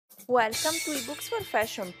Welcome to eBooks for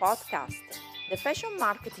Fashion podcast, the fashion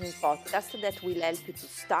marketing podcast that will help you to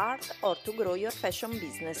start or to grow your fashion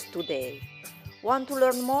business today. Want to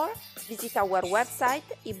learn more? Visit our website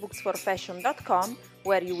ebooksforfashion.com,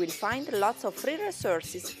 where you will find lots of free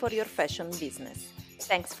resources for your fashion business.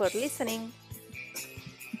 Thanks for listening.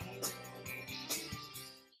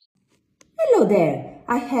 Hello there!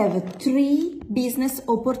 I have 3 business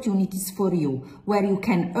opportunities for you where you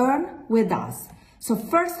can earn with us. So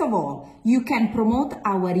first of all, you can promote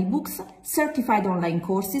our ebooks, certified online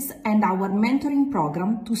courses, and our mentoring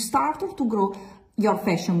program to start or to grow your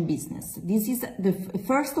fashion business. This is the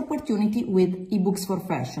first opportunity with eBooks for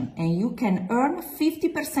Fashion, and you can earn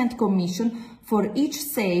 50% commission for each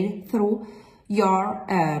sale through your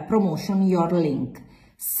promotion, your link.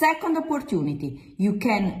 Second opportunity, you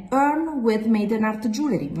can earn with Maiden Art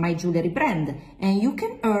Jewelry, my jewelry brand, and you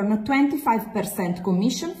can earn 25%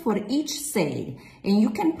 commission for each sale, and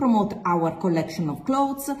you can promote our collection of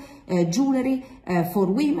clothes, jewelry for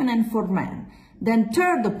women and for men. Then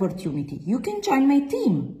third opportunity, you can join my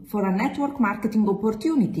team for a network marketing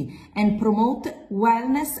opportunity and promote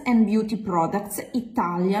wellness and beauty products,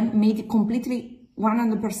 Italian, made completely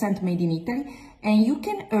 100% made in Italy, and you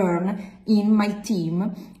can earn in my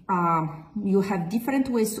team. You have different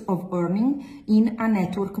ways of earning in a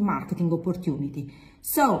network marketing opportunity.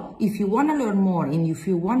 So if you want to learn more and if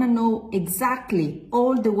you want to know exactly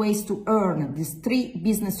all the ways to earn these 3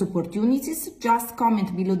 business opportunities, just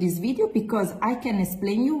comment below this video, because I can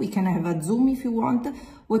explain you. We can have a Zoom if you want,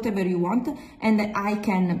 whatever you want, and I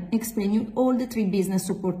can explain you all the 3 business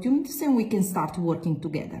opportunities and we can start working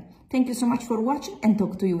together. Thank you so much for watching and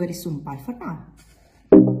talk to you very soon. Bye for now.